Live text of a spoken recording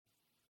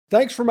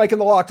Thanks for making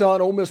the Locked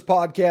On Ole Miss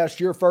podcast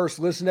your first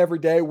listen every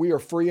day. We are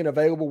free and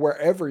available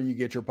wherever you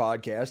get your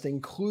podcast,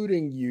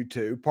 including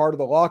YouTube, part of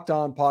the Locked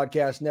On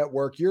Podcast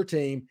Network, your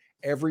team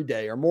every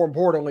day, or more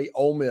importantly,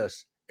 Ole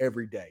Miss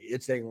every day.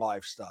 It's a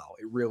lifestyle.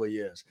 It really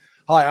is.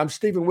 Hi, I'm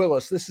Stephen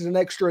Willis. This is an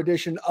extra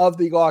edition of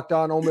the Locked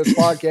On Ole Miss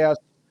podcast.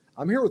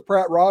 I'm here with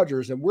Pratt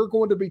Rogers, and we're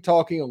going to be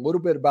talking a little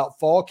bit about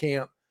fall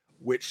camp,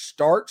 which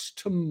starts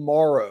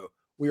tomorrow.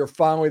 We are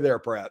finally there,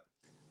 Pratt.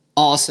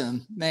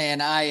 Awesome,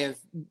 man. I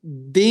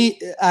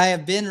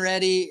have been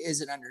ready is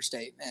an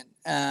understatement.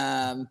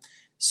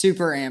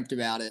 Super amped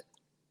about it.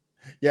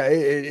 Yeah,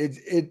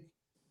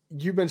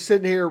 you've been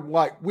sitting here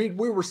like we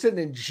were sitting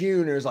in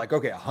June and it was like,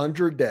 okay,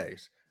 100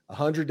 days.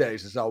 100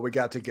 days is all we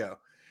got to go.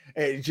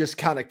 And it's just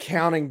kind of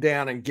counting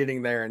down and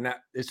getting there, and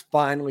that is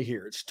finally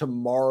here. It's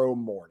tomorrow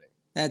morning.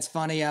 That's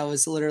funny. I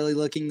was literally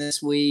looking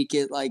this week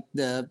at like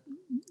the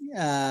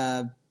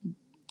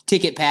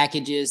ticket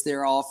packages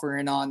they're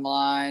offering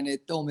online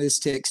at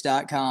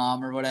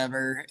OleMissTix.com or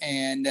whatever.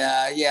 And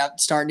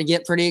starting to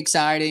get pretty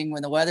exciting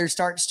when the weather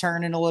starts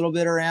turning a little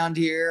bit around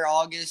here.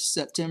 August,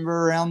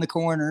 September around the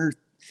corner.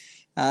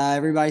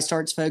 Everybody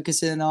starts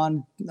focusing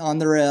on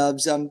the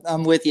Rebs.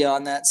 I'm with you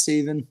on that,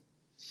 Stephen.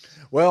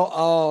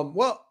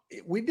 Well,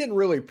 we didn't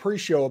really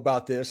pre-show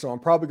about this, so I'm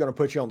probably going to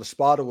put you on the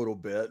spot a little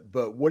bit.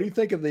 But what do you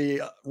think of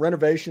the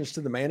renovations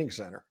to the Manning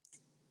Center?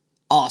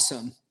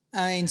 Awesome.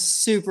 I mean,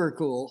 super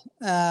cool.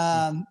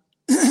 I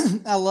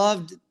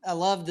loved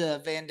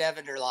the Van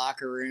Deventer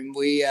locker room.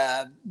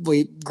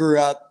 We grew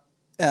up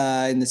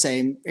in the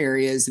same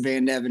area as the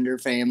Van Deventer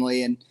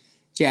family and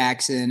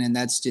Jackson, and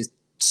that's just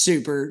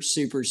super,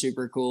 super,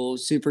 super cool.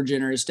 Super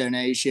generous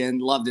donation.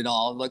 Loved it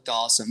all. It looked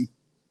awesome.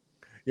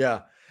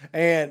 Yeah,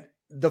 and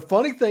the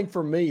funny thing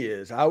for me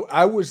is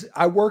I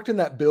worked in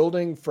that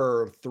building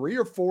for 3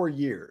 or 4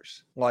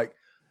 years.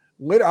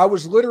 I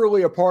was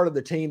literally a part of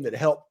the team that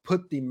helped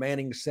put the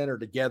Manning Center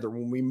together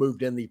when we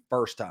moved in the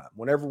first time.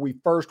 Whenever we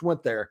first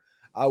went there,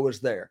 I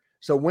was there.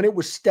 So when it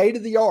was state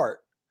of the art,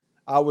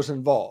 I was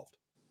involved.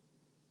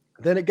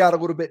 Then it got a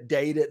little bit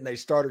dated and they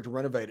started to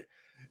renovate it.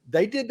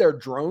 They did their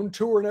drone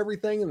tour and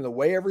everything, and the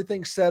way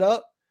everything's set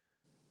up,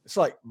 it's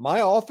like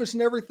my office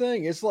and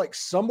everything. It's like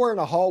somewhere in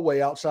a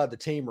hallway outside the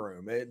team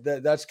room.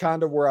 That's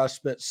kind of where I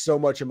spent so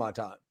much of my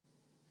time.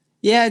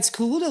 Yeah, it's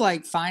cool to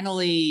like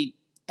finally,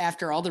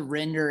 after all the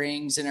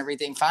renderings and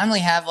everything, finally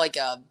have like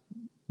a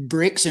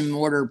bricks and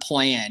mortar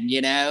plan,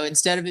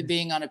 instead of it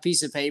being on a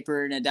piece of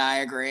paper and a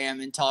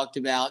diagram and talked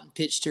about and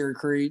pitched to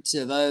recruits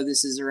of, oh,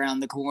 this is around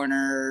the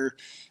corner,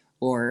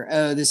 or,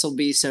 oh, this will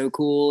be so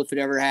cool if it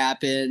ever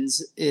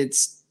happens.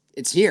 It's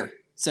here.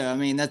 So, I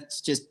mean,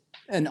 that's just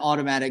an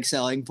automatic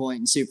selling point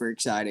and super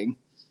exciting.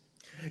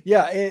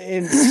 Yeah.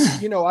 And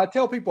I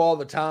tell people all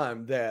the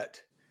time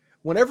that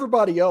when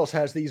everybody else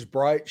has these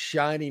bright,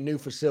 shiny new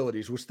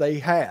facilities, which they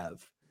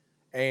have,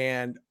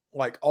 and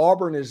like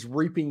Auburn is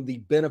reaping the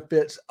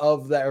benefits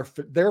of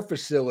their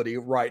facility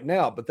right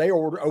now, but they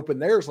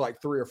opened theirs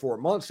like 3 or 4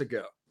 months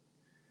ago.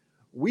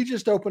 We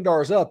just opened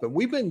ours up, and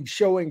we've been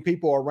showing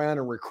people around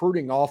and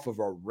recruiting off of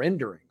a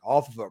rendering,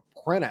 off of a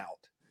printout.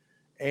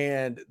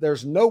 And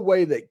there's no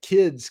way that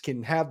kids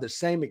can have the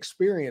same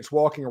experience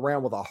walking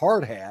around with a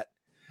hard hat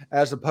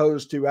as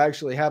opposed to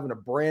actually having a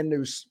brand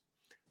new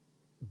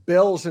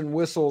bells and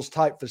whistles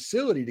type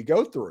facility to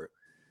go through.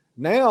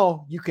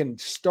 Now you can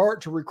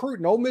start to recruit.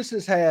 And Ole Miss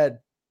has had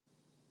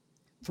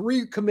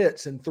 3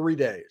 commits in 3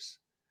 days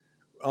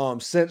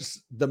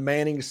since the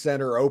Manning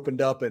Center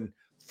opened up and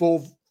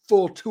full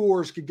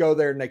tours could go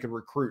there and they could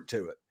recruit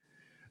to it.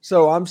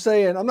 So I'm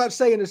not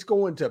saying it's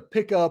going to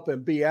pick up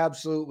and be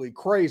absolutely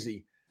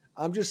crazy.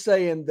 I'm just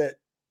saying that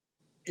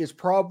it's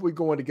probably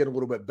going to get a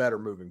little bit better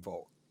moving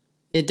forward.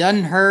 It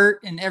doesn't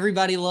hurt, and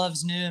everybody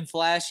loves new and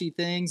flashy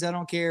things. I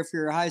don't care if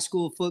you're a high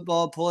school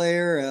football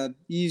player, a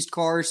used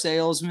car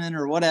salesman,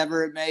 or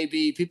whatever it may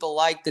be. People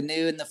like the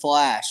new and the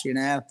flash,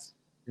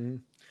 Mm-hmm.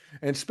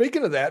 And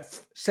speaking of that,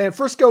 San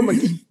Francisco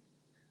McGee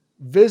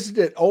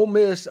visited Ole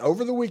Miss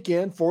over the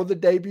weekend for the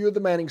debut of the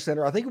Manning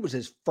Center. I think it was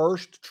his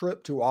first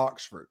trip to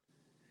Oxford.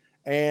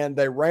 And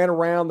they ran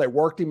around. They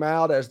worked him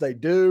out as they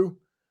do.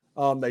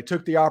 They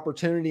took the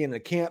opportunity in the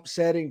camp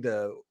setting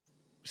to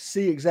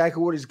see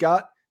exactly what he's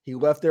got. He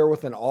left there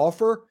with an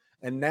offer,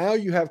 and now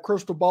you have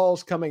crystal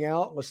balls coming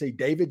out. Let's see,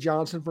 David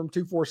Johnson from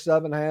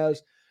 247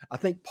 has. I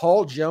think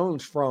Paul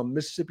Jones from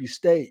Mississippi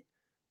State,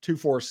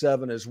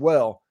 247 as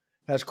well,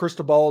 has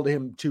crystal balled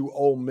him to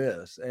Ole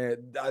Miss.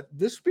 And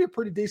this would be a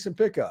pretty decent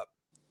pickup.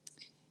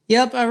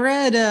 Yep, I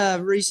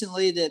read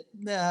recently that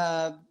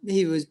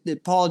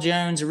that Paul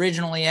Jones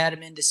originally had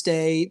him into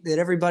state, that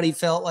everybody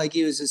felt like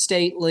he was a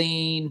state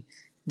lean,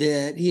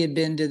 that he had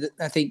been to,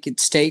 I think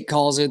State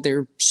calls it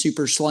their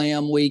Super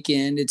Slam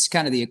weekend. It's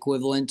kind of the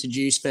equivalent to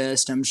Juice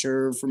Fest, I'm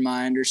sure, from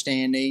my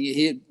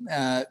understanding.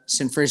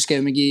 San Francisco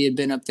McGee had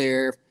been up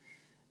there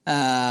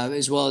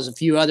as well as a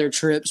few other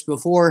trips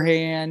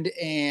beforehand,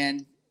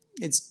 and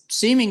it's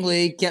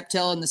seemingly kept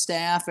telling the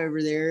staff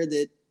over there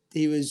that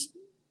he was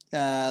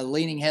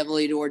leaning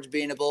heavily towards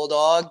being a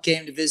Bulldog.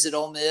 Came to visit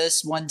Ole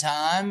Miss one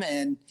time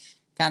and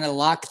kind of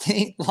lock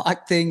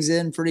things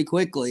in pretty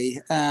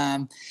quickly.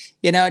 I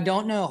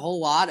don't know a whole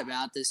lot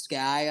about this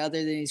guy other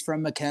than he's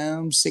from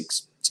Macomb,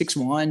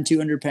 6'1",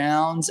 200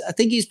 pounds. I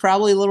think he's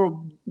probably a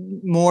little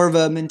more of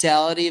a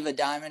mentality of a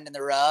diamond in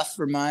the rough,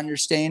 from my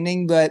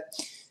understanding. But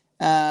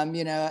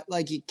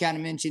like you kind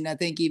of mentioned, I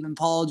think even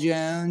Paul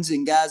Jones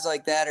and guys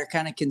like that are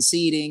kind of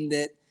conceding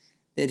that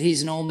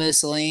he's an Ole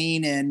Miss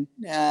lean, and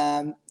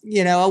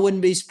I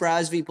wouldn't be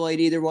surprised if he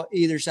played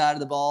either side of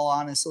the ball,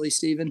 honestly,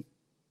 Stephen.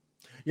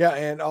 Yeah,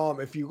 and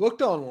if you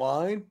looked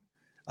online,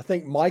 I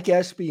think Mike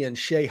Espy and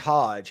Shea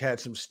Hodge had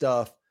some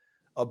stuff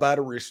about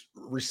a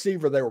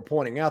receiver they were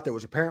pointing out that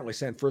was apparently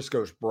San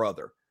Francisco's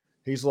brother.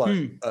 He's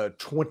like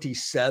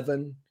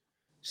 27,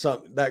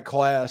 that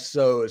class.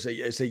 So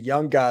it's a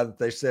young guy that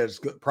they said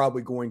is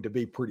probably going to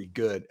be pretty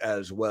good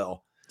as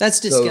well. That's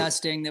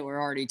disgusting that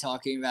we're already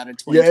talking about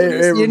it. Yeah,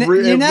 it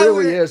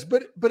really is.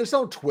 But it's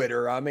on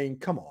Twitter. I mean,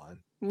 come on.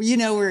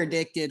 We're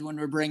addicted when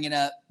we're bringing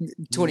up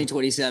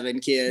 2027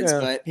 kids,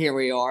 but here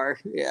we are.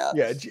 Yeah.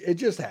 Yeah, it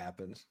just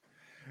happens.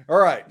 All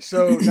right,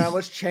 so now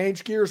let's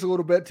change gears a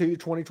little bit to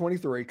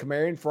 2023.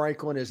 Kamarion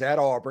Franklin is at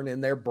Auburn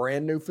in their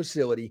brand new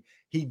facility.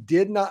 He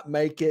did not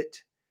make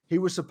it. He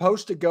was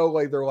supposed to go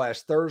either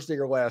last Thursday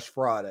or last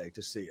Friday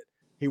to see it.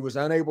 He was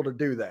unable to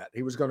do that.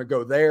 He was going to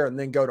go there and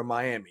then go to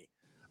Miami.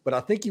 But I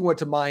think he went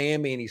to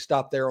Miami and he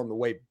stopped there on the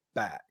way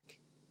back.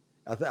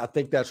 I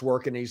think that's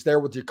working. He's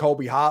there with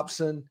Jacoby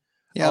Hobson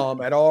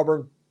at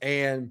Auburn.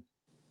 And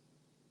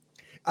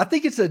I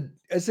think it's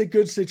a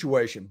good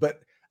situation.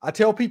 But I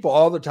tell people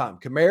all the time,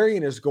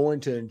 Kamarion is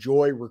going to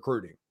enjoy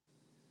recruiting.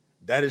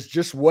 That is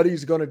just what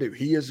he's going to do.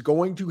 He is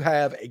going to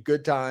have a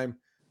good time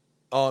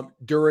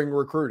during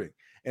recruiting.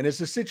 And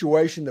it's a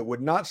situation that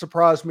would not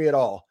surprise me at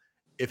all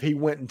if he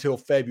went until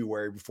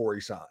February before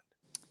he signed.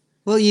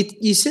 Well,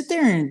 you sit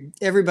there and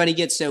everybody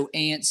gets so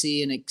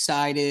antsy and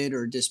excited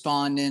or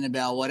despondent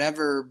about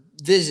whatever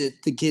visit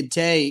the kid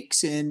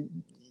takes.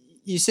 And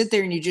you sit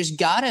there and you just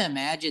got to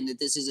imagine that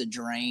this is a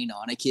drain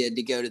on a kid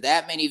to go to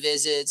that many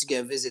visits,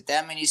 go visit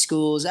that many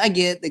schools. I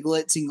get the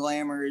glitz and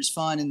glamour is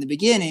fun in the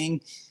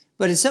beginning,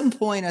 but at some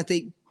point, I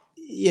think,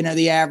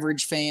 the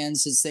average fan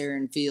sits there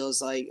and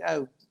feels like,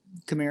 oh,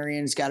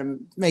 Kamarion's got to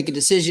make a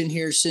decision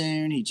here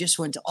soon. He just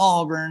went to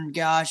Auburn.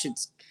 Gosh,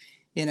 it's,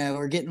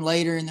 we're getting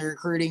later in the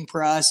recruiting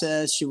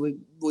process. Should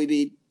we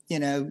be,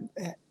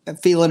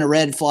 feeling a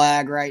red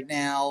flag right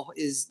now?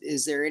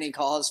 Is there any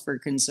cause for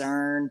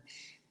concern?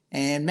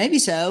 And maybe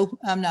so.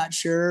 I'm not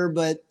sure,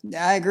 but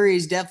I agree.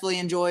 He's definitely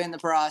enjoying the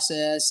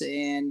process.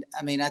 And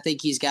I mean, I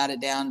think he's got it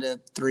down to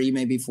 3,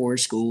 maybe 4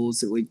 schools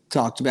that we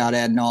talked about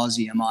ad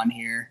nauseum on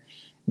here.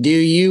 Do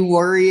you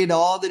worry at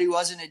all that he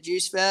wasn't at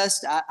Juice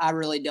Fest? I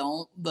really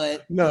don't,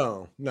 but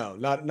no,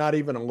 not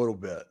even a little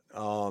bit.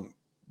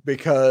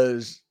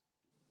 Because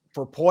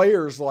for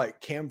players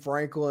like Cam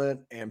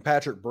Franklin and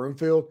Patrick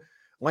Broomfield,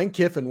 Lane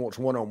Kiffin wants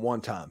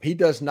one-on-one time. He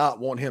does not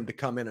want him to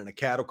come in a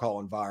cattle call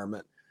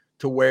environment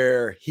to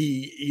where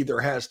he either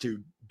has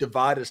to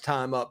divide his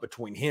time up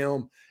between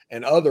him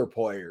and other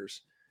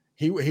players.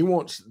 He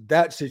wants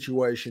that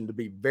situation to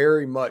be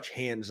very much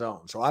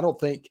hands-on. So I don't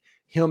think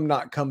him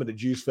not coming to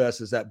Juice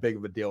Fest is that big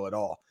of a deal at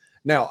all.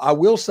 Now, I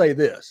will say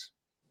this,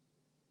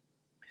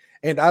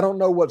 and I don't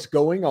know what's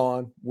going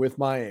on with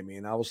Miami,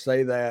 and I will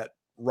say that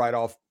right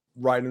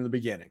in the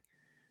beginning.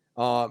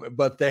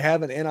 But they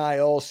have an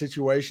NIL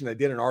situation. They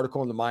did an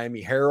article in the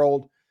Miami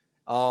Herald.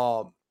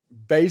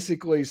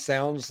 Basically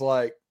sounds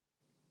like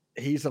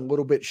he's a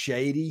little bit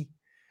shady.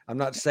 I'm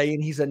not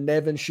saying he's a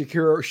Nevin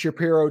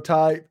Shapiro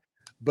type,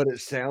 but it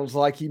sounds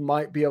like he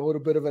might be a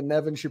little bit of a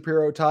Nevin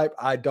Shapiro type.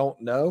 I don't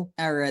know.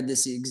 I read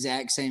this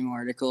exact same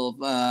article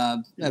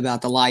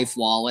about the Life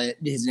Wallet.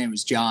 His name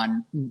was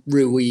John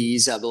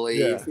Ruiz, I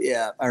believe.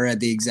 Yeah, I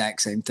read the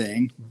exact same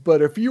thing.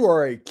 But if you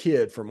are a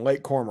kid from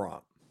Lake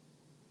Cormorant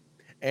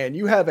and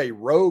you have a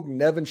rogue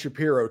Nevin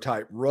Shapiro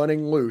type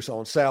running loose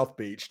on South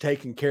Beach,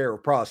 taking care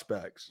of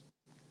prospects,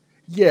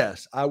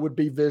 yes, I would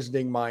be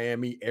visiting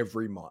Miami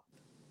every month.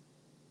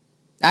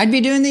 I'd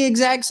be doing the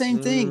exact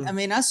same thing. I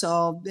mean, I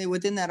saw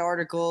within that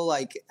article,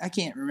 like, I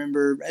can't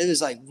remember. It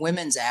was like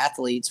women's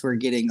athletes were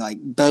getting like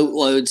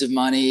boatloads of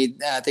money.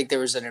 I think there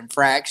was an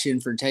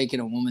infraction for taking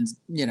a woman's,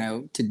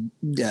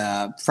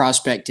 to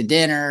prospect to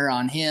dinner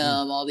on him,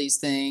 all these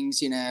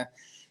things,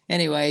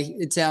 Anyway,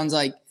 it sounds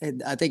like,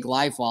 I think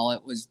Life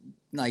Wallet was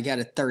like had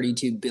a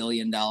 $32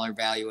 billion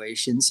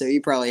valuation. So he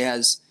probably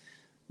has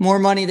more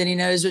money than he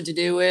knows what to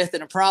do with,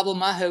 and a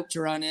problem I hope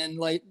to run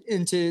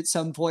into at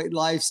some point in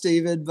life,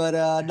 Stephen, but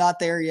not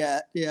there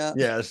yet. Yeah.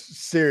 Yes,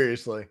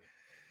 seriously.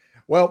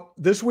 Well,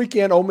 this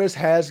weekend, Ole Miss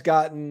has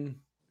gotten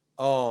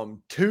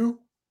 3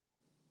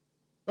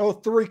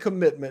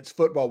 commitments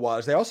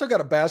football-wise. They also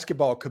got a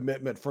basketball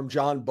commitment from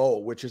John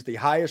Bowl, which is the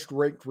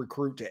highest-ranked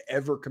recruit to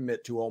ever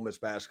commit to Ole Miss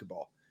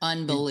basketball.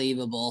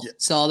 Unbelievable.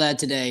 Saw that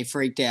today.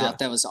 Freaked out. Yeah.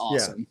 That was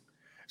awesome. Yeah.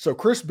 So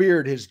Chris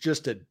Beard is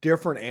just a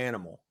different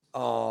animal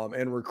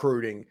in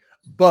recruiting.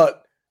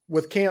 But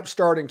with camp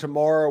starting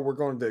tomorrow, we're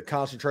going to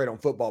concentrate on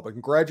football. But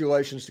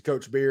congratulations to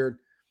Coach Beard,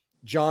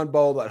 John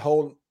Bowl, that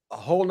whole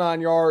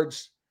 9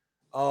 yards.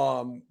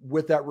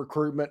 with that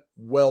recruitment.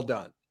 Well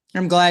done.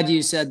 I'm glad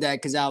you said that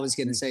because I was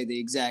going to say the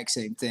exact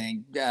same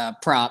thing.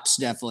 Props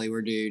definitely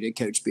were due to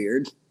Coach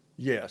Beard.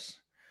 Yes.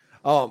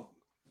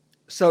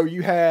 So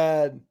you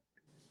had,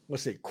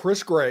 let's see,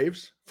 Chris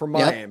Graves from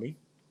Miami,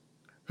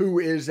 who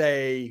is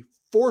a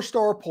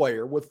 4-star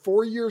player with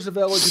 4 years of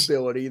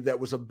eligibility that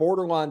was a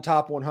borderline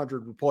top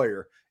 100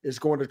 player, is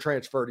going to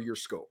transfer to your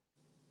school.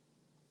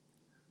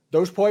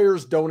 Those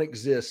players don't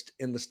exist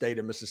in the state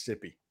of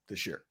Mississippi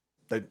this year.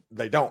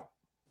 They don't.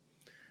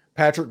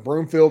 Patrick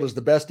Broomfield is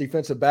the best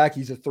defensive back.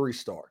 He's a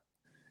 3-star.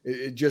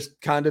 It just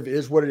kind of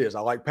is what it is.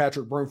 I like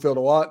Patrick Broomfield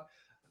a lot,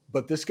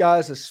 but this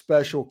guy's a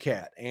special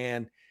cat.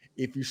 And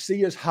if you see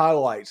his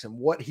highlights and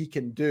what he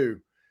can do,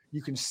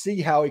 you can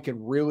see how he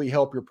can really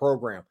help your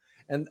program.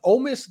 And Ole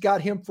Miss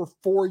got him for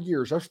 4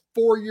 years. That's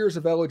 4 years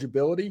of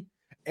eligibility,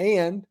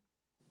 and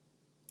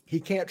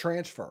he can't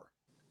transfer.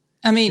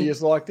 I mean, he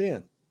is locked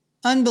in.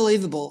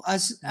 Unbelievable. I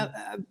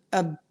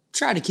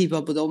try to keep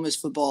up with Ole Miss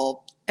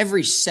football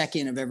every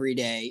second of every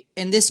day,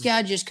 and this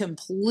guy just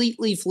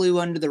completely flew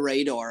under the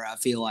radar. I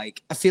feel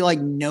like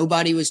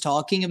nobody was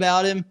talking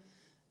about him.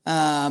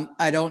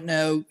 I don't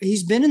know.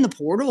 He's been in the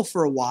portal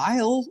for a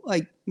while,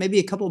 like maybe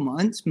a couple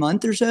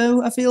month or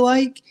so, I feel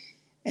like.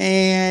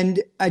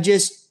 And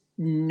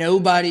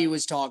nobody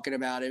was talking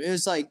about him. It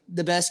was like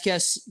the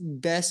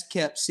best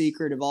kept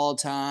secret of all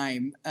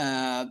time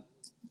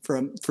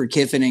for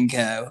Kiffin and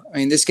Co. I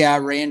mean, this guy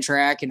ran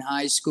track in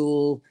high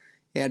school.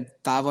 He had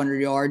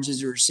 500 yards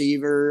as a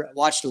receiver. I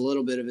watched a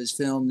little bit of his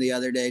film the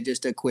other day,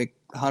 just a quick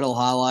huddle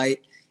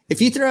highlight.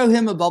 If you throw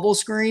him a bubble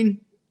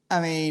screen,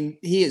 I mean,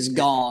 he is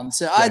gone.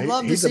 So I'd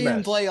love to see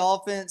him play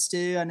offense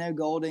too. I know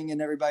Golding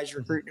and everybody's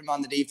recruiting him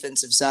on the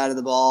defensive side of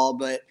the ball,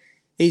 but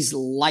he's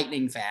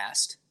lightning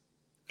fast.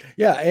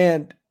 Yeah,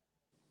 and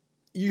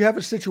you have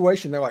a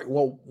situation, they're like,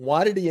 well,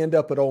 why did he end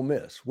up at Ole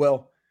Miss?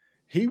 Well,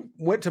 he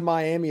went to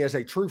Miami as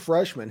a true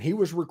freshman. He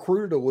was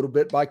recruited a little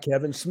bit by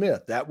Kevin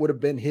Smith. That would have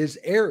been his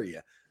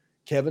area.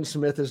 Kevin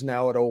Smith is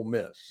now at Ole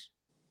Miss.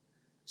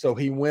 So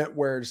he went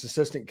where his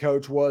assistant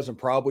coach was and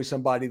probably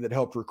somebody that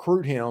helped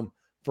recruit him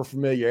for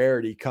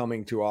familiarity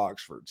coming to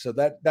Oxford. So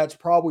that's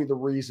probably the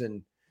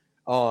reason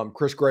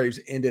Chris Graves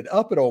ended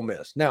up at Ole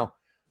Miss. Now,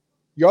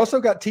 you also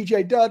got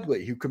TJ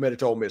Dudley, who committed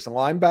to Ole Miss, a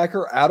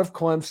linebacker out of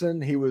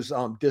Clemson. He was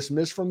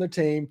dismissed from the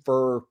team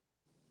for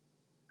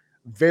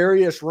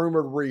various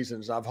rumored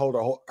reasons. I've heard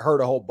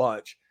a whole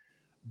bunch,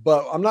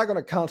 but I'm not going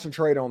to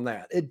concentrate on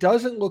that. It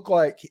doesn't look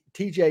like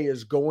TJ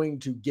is going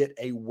to get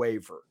a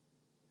waiver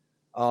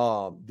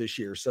this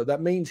year. So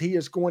that means he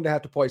is going to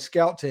have to play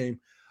scout team.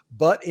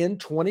 But in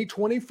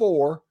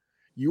 2024,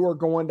 you are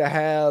going to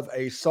have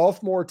a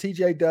sophomore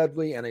TJ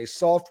Dudley and a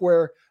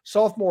sophomore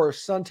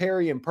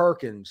Suntarian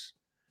Perkins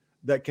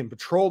that can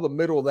patrol the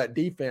middle of that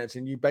defense.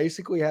 And you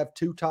basically have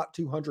 2 top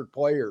 200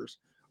 players,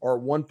 or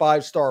 1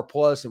 5-star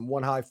plus and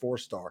 1 high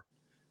 4-star.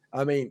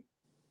 I mean,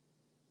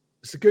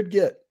 it's a good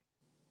get.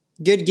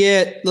 Good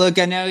get. Look,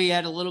 I know he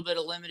had a little bit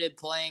of limited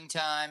playing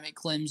time at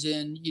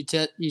Clemson. You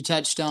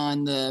touched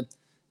on the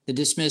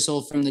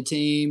dismissal from the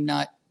team.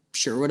 Not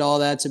sure what all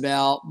that's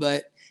about,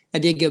 but I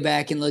did go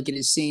back and look at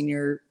his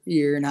senior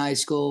year in high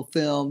school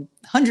film.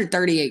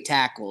 138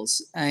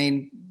 tackles. I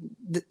mean,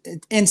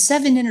 and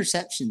 7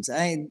 interceptions.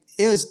 I mean,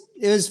 it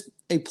was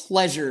a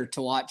pleasure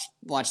to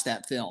watch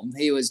that film.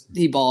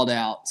 He balled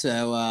out.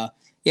 So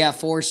yeah,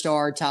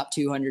 4-star, top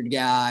 200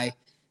 guy.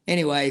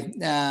 Anyway,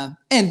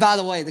 and by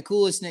the way, the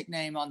coolest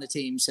nickname on the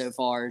team so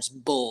far is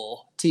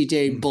Bull,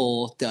 TJ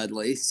Bull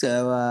Dudley.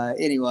 So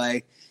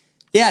anyway,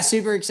 yeah,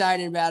 super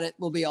excited about it.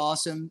 Will be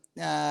awesome.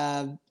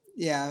 Yeah,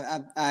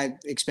 I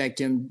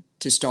expect him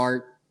to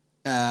start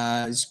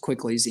as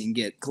quickly as he can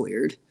get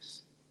cleared.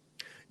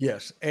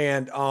 Yes,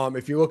 and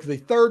if you look at the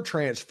third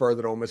transfer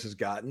that Ole Miss has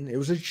gotten, it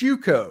was a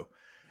JUCO.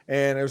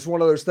 And it was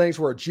one of those things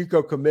where a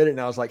JUCO committed, and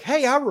I was like,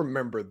 hey, I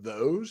remember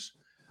those.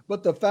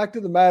 But the fact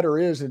of the matter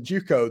is, in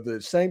JUCO, the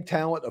same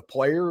talent of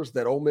players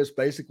that Ole Miss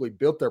basically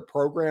built their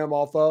program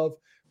off of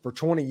for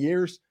 20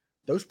 years,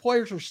 those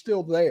players are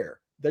still there.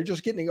 They're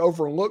just getting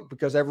overlooked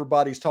because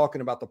everybody's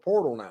talking about the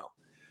portal now.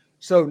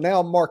 So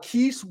now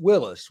Marquise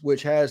Willis,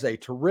 which has a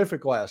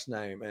terrific last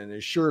name and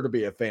is sure to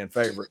be a fan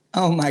favorite.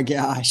 Oh, my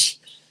gosh.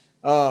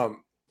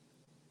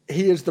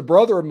 He is the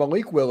brother of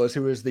Malik Willis,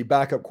 who is the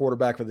backup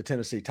quarterback for the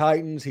Tennessee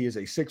Titans. He is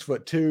a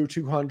 6'2",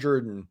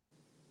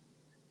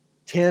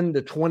 210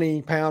 to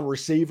 20 pound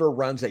receiver,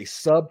 runs a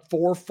sub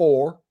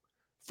 4.4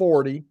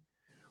 40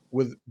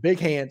 with big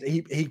hands.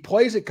 He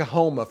plays at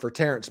Kahoma for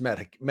Terrence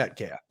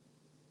Metcalf.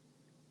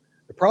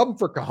 The problem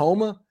for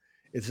Kahoma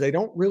is they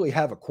don't really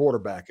have a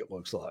quarterback, it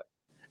looks like.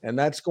 And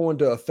that's going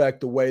to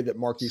affect the way that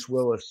Marquise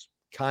Willis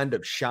kind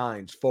of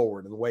shines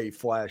forward and the way he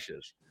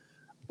flashes.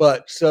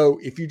 But so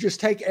if you just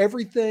take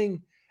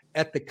everything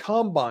at the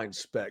combine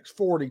specs,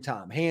 40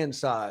 time, hand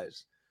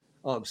size,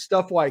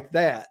 stuff like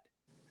that,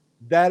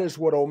 that is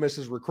what Ole Miss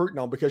is recruiting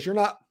on, because you're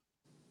not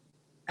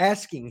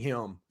asking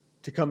him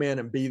to come in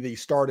and be the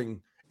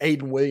starting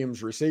Aiden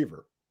Williams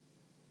receiver.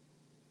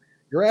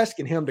 You're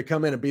asking him to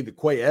come in and be the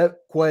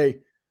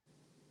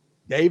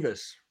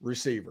Davis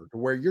receiver to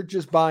where you're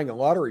just buying a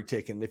lottery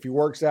ticket. And if he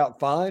works out,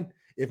 fine.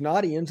 If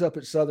not, he ends up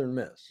at Southern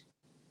Miss.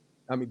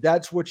 I mean,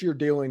 that's what you're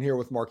dealing here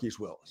with Marquise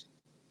Willis.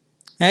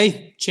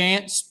 Hey,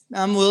 chance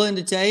I'm willing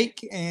to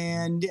take,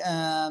 and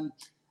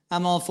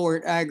I'm all for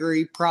it. I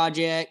agree.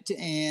 Project,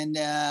 and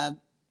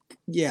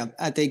yeah,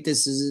 I think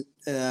this is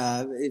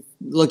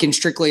looking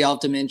strictly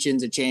off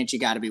dimensions, a chance you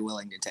got to be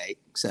willing to take.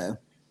 So,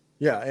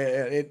 yeah,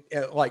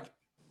 it like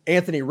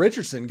Anthony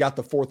Richardson got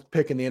the 4th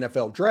pick in the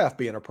NFL draft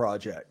being a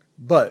project,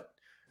 but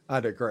I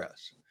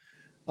digress.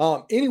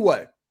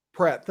 Anyway,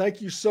 Pratt,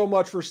 thank you so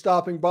much for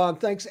stopping by. And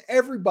thanks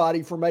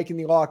everybody for making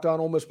the Locked On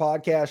Ole Miss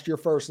podcast your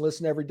first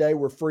listen every day.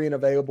 We're free and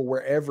available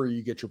wherever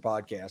you get your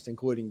podcast,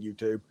 including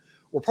YouTube.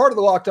 We're part of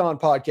the Locked On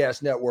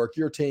Podcast Network,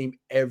 your team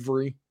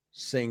every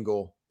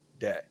single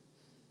day.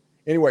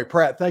 Anyway,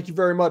 Pratt, thank you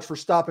very much for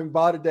stopping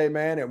by today,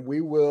 man. And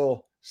we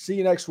will see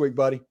you next week,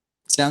 buddy.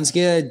 Sounds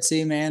good. See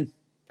you, man.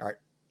 All right.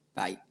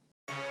 Bye.